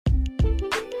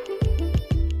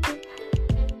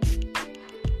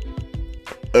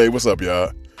Hey, what's up,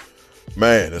 y'all?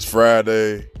 Man, it's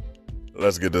Friday.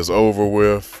 Let's get this over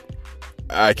with.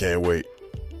 I can't wait.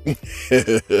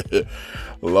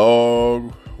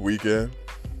 Long weekend.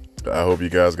 I hope you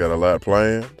guys got a lot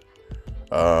planned.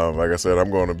 Like I said,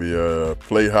 I'm going to be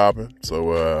plate hopping.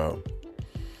 So,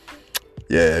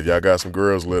 yeah, if y'all got some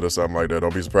girls lit or something like that,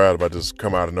 don't be surprised if I just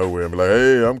come out of nowhere and be like,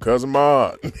 hey, I'm Cousin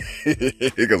Maud.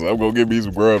 Because I'm going to get me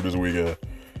some grub this weekend.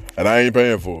 And I ain't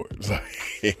paying for it.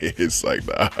 It's like,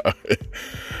 nah.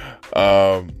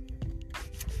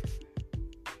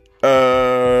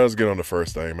 Let's get on the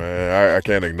first thing, man. I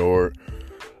can't ignore it.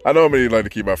 I normally like to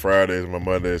keep my Fridays and my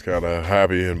Mondays kind of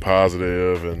happy and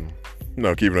positive and,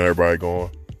 keeping everybody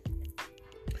going.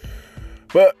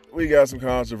 But we got some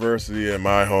controversy in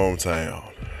my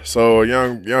hometown. So a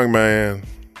young man,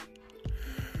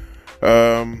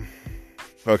 a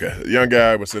young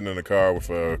guy was sitting in the car with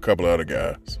a couple of other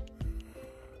guys.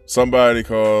 Somebody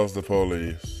calls the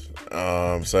police,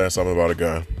 saying something about a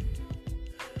gun.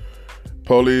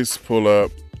 Police pull up,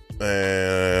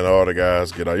 and all the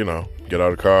guys get out of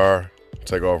the car,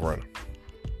 take off running.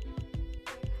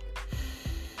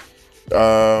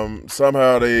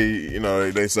 Somehow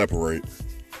they separate.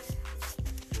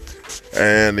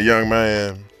 And the young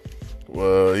man,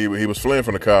 well, he was fleeing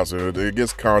from the cops. It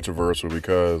gets controversial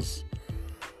because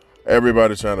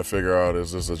everybody's trying to figure out,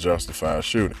 is this a justified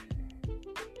shooting?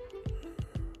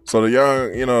 So the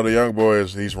young boy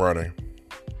he's running.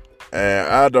 And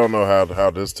I don't know how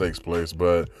this takes place,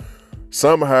 but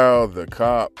somehow the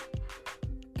cop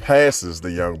passes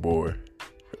the young boy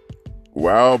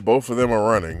while both of them are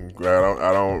running.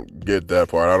 I don't get that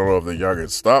part. I don't know if the youngin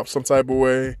stopped some type of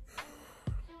way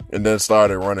and then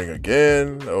started running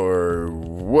again, or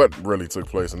what really took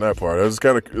place in that part. It's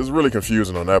really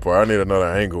confusing on that part. I need another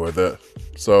angle at that.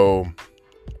 So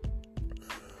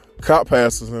cop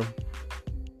passes him.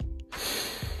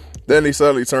 Then he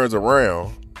suddenly turns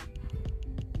around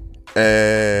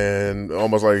and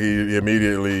almost like he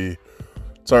immediately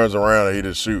turns around and he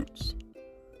just shoots.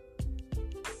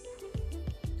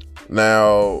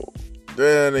 Now,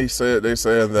 then they saying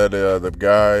that the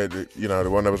guy, the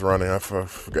one that was running, I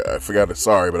forgot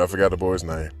the boy's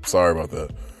name. Sorry about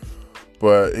that.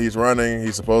 But he's running.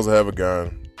 He's supposed to have a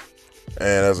gun,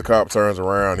 and as the cop turns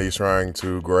around, he's trying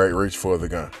to reach for the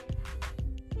gun.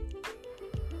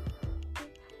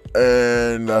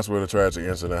 And that's where the tragic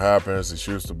incident happens. He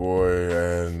shoots the boy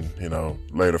and,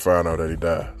 later find out that he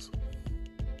dies.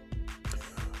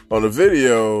 On the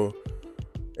video,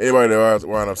 anybody that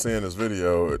wind up seeing this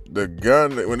video, the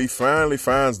gun, when he finally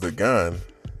finds the gun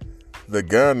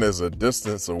is a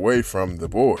distance away from the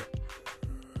boy.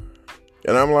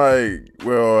 And I'm like,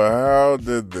 well, how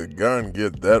did the gun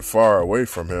get that far away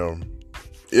from him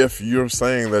if you're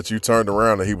saying that you turned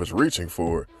around and he was reaching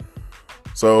for it?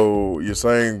 So you're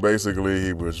saying basically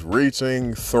he was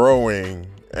reaching, throwing,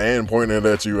 and pointing it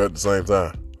at you at the same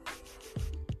time.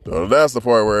 So that's the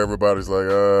part where everybody's like,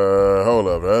 hold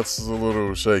up, that's a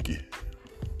little shaky.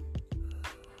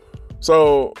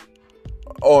 So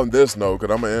on this note,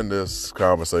 because I'm going to end this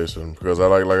conversation, because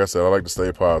like I said, I like to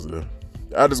stay positive.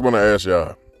 I just want to ask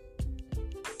y'all,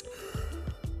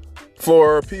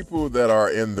 for people that are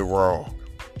in the wrong,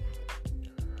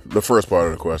 the first part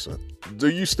of the question, do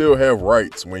you still have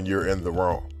rights when you're in the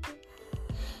wrong?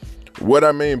 What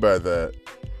I mean by that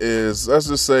is, let's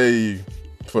just say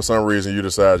for some reason you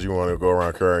decide you want to go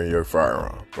around carrying your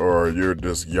firearm, or you're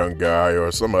this young guy or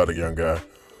some other young guy,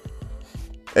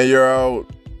 and you're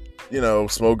out,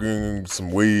 smoking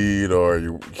some weed, or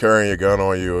you're carrying your gun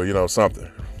on you, or, something,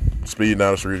 speeding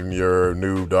down the street in your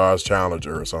new Dodge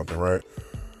Challenger or something, right?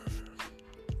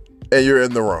 And you're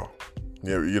in the wrong.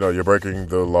 You're breaking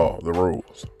the law, the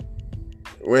rules.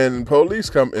 When police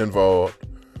come involved,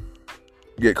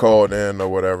 get called in or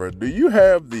whatever, do you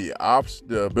have the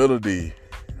ability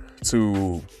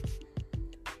to,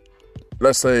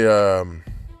 let's say, I'm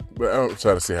trying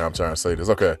to see how I'm trying to say this.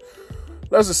 Okay,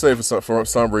 let's just say for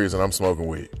some reason I'm smoking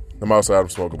weed. I'm outside, I'm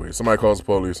smoking weed. Somebody calls the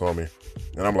police on me,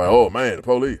 and I'm like, oh man, the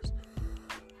police.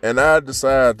 And I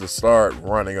decide to start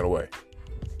running away.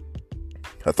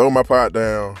 I throw my pot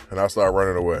down and I start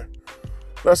running away.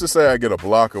 Let's just say I get a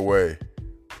block away.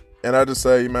 And I just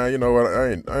say, man, you know what?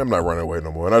 I'm not running away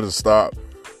no more. And I just stop,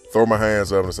 throw my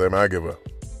hands up and say, man, I give up.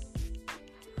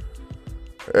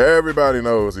 Everybody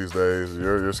knows these days,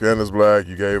 your skin is black,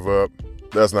 you gave up.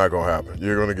 That's not going to happen.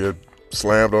 You're going to get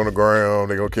slammed on the ground.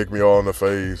 They're going to kick me all in the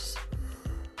face.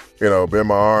 Bend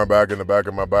my arm back in the back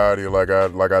of my body like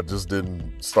I just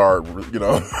didn't start,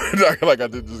 like I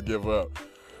didn't just give up.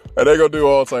 And they're going to do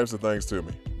all types of things to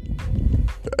me.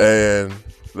 And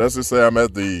let's just say I'm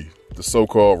at the the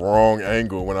so-called wrong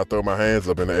angle when I throw my hands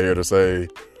up in the air to say,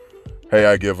 hey,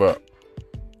 I give up.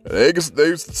 They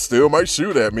still might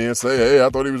shoot at me and say, hey, I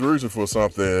thought he was reaching for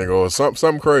something or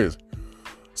something crazy.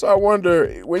 So I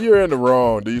wonder, when you're in the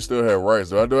wrong, do you still have rights?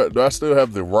 Do I still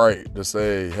have the right to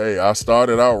say, hey, I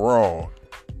started out wrong,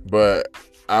 but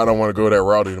I don't want to go that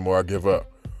route anymore. I give up.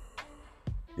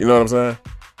 You know what I'm saying?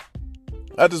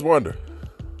 I just wonder.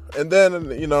 And then,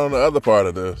 on the other part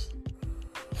of this,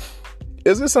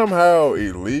 is it somehow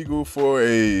illegal for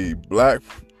a black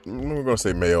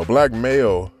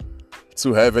male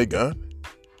to have a gun?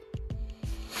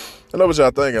 I know what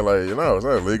y'all thinking, it's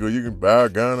not illegal. You can buy a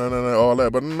gun and all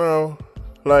that. But no,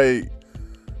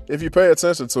 if you pay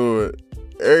attention to it,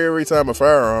 every time a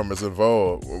firearm is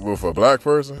involved with a black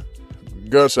person,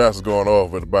 gunshots is going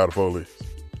off by the police.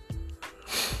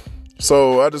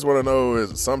 So I just want to know,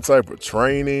 is it some type of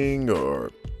training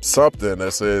or something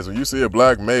that says when you see a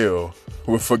black male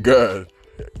with a gun,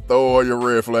 throw all your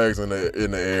red flags in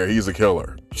the air, he's a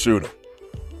killer, shoot him.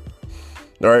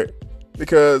 All right?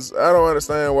 Because I don't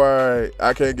understand why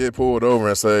I can't get pulled over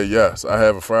and say, yes, I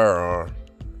have a firearm.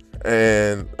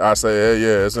 And I say, hey,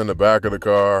 yeah, it's in the back of the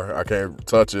car. I can't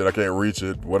touch it. I can't reach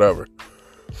it, whatever.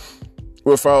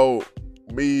 Without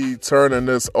me turning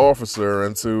this officer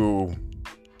into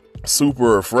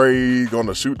super afraid,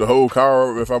 gonna shoot the whole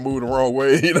car if I move the wrong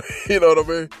way. You know what I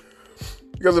mean?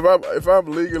 Because if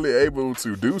I'm legally able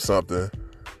to do something,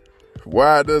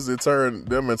 why does it turn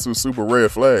them into super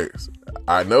red flags?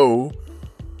 I know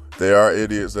there are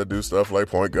idiots that do stuff like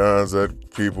point guns at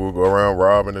people, go around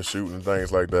robbing and shooting and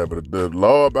things like that. But the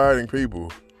law-abiding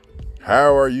people,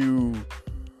 how are you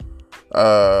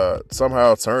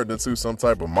somehow turned into some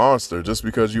type of monster just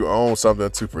because you own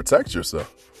something to protect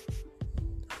yourself?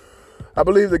 I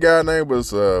believe the guy's name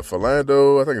was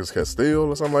Philando, I think it's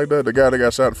Castile or something like that. The guy that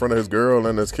got shot in front of his girl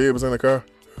and his kid was in the car.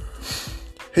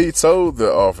 He told the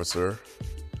officer,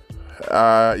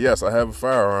 yes, I have a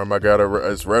firearm. I got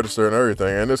it's registered and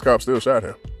everything. And this cop still shot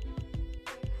him.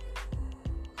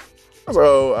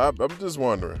 So I'm just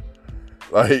wondering,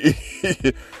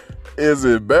 is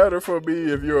it better for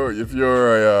me if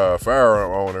you're a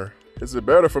firearm owner? Is it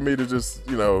better for me to just,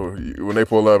 when they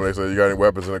pull up and they say, you got any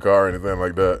weapons in the car or anything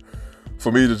like that,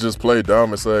 for me to just play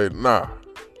dumb and say, nah,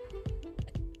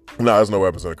 there's no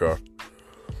weapons in the car?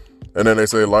 And then they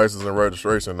say license and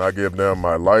registration. I give them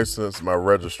my license, my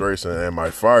registration, and my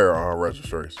firearm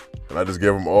registration. And I just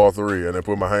give them all three and then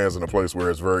put my hands in a place where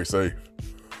it's very safe.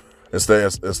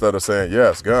 Instead of saying,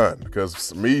 yes, gun.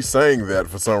 Because me saying that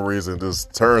for some reason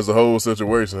just turns the whole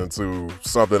situation into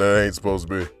something that ain't supposed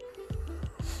to be.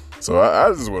 So I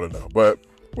just want to know. But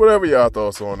whatever y'all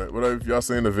thoughts on it, whatever, if y'all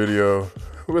seen the video,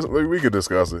 we could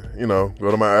discuss it.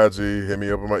 Go to my IG, hit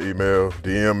me up on my email,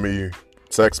 DM me,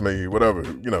 text me, whatever,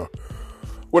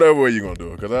 whatever way you gonna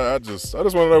do it. Because I just want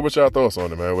to know what y'all thoughts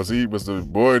on it, man. Was the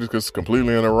boy just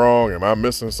completely in the wrong? Am I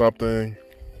missing something?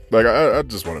 I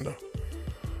just want to know.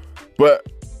 But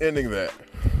ending that.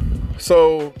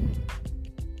 So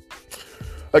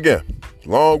again,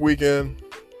 long weekend.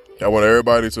 I want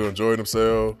everybody to enjoy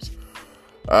themselves.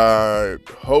 I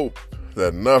hope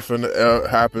that nothing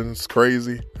happens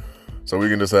crazy, so we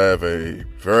can just have a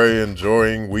very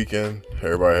enjoying weekend.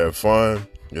 Everybody have fun.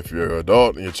 If you're an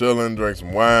adult and you're chilling, drink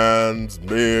some wines,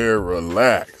 beer,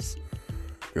 relax.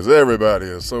 Because everybody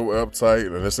is so uptight,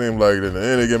 and it seems like in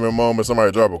any given moment,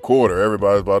 somebody drop a quarter,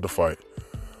 everybody's about to fight,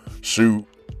 shoot,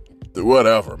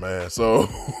 whatever, man. So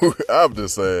I'm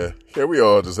just saying, can we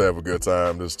all just have a good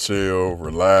time, just chill,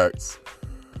 relax,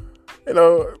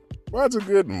 watch a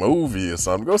good movie or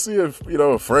something. Go see a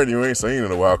friend you ain't seen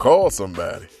in a while. Call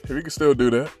somebody if you can still do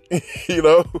that.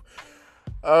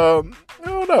 I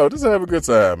don't know. Just have a good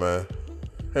time, man.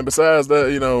 And besides that,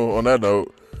 on that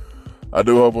note, I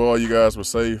do hope all you guys were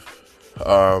safe. Had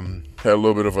a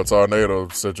little bit of a tornado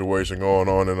situation going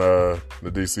on in the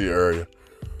DC area.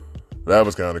 That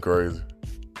was kind of crazy.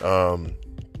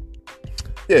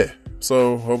 Yeah.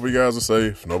 So hope you guys are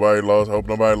safe. Hope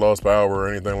nobody lost power or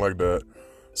anything like that.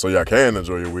 So y'all can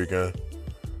enjoy your weekend.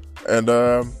 And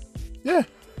yeah,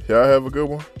 y'all have a good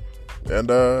one. And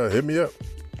hit me up.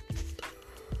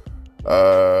 I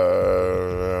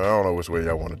don't know which way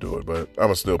y'all want to do it, but I'm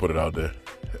gonna still put it out there.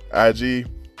 IG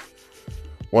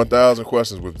 1000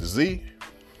 questions with the Z.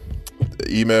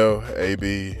 The email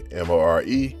abmore.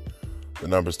 The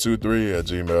number's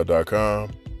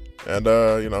 23@gmail.com.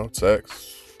 And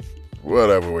text,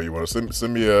 whatever way you want to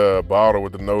send me a bottle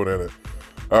with the note in it.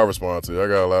 I'll respond to you. I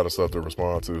got a lot of stuff to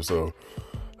respond to, so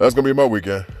that's gonna be my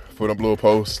weekend. Put up little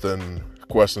posts and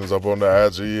questions up on the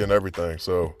IG and everything.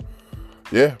 So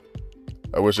yeah,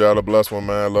 I wish y'all a blessed one,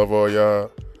 man. Love all y'all,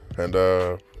 and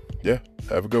Yeah,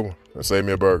 have a good one and save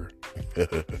me a burger.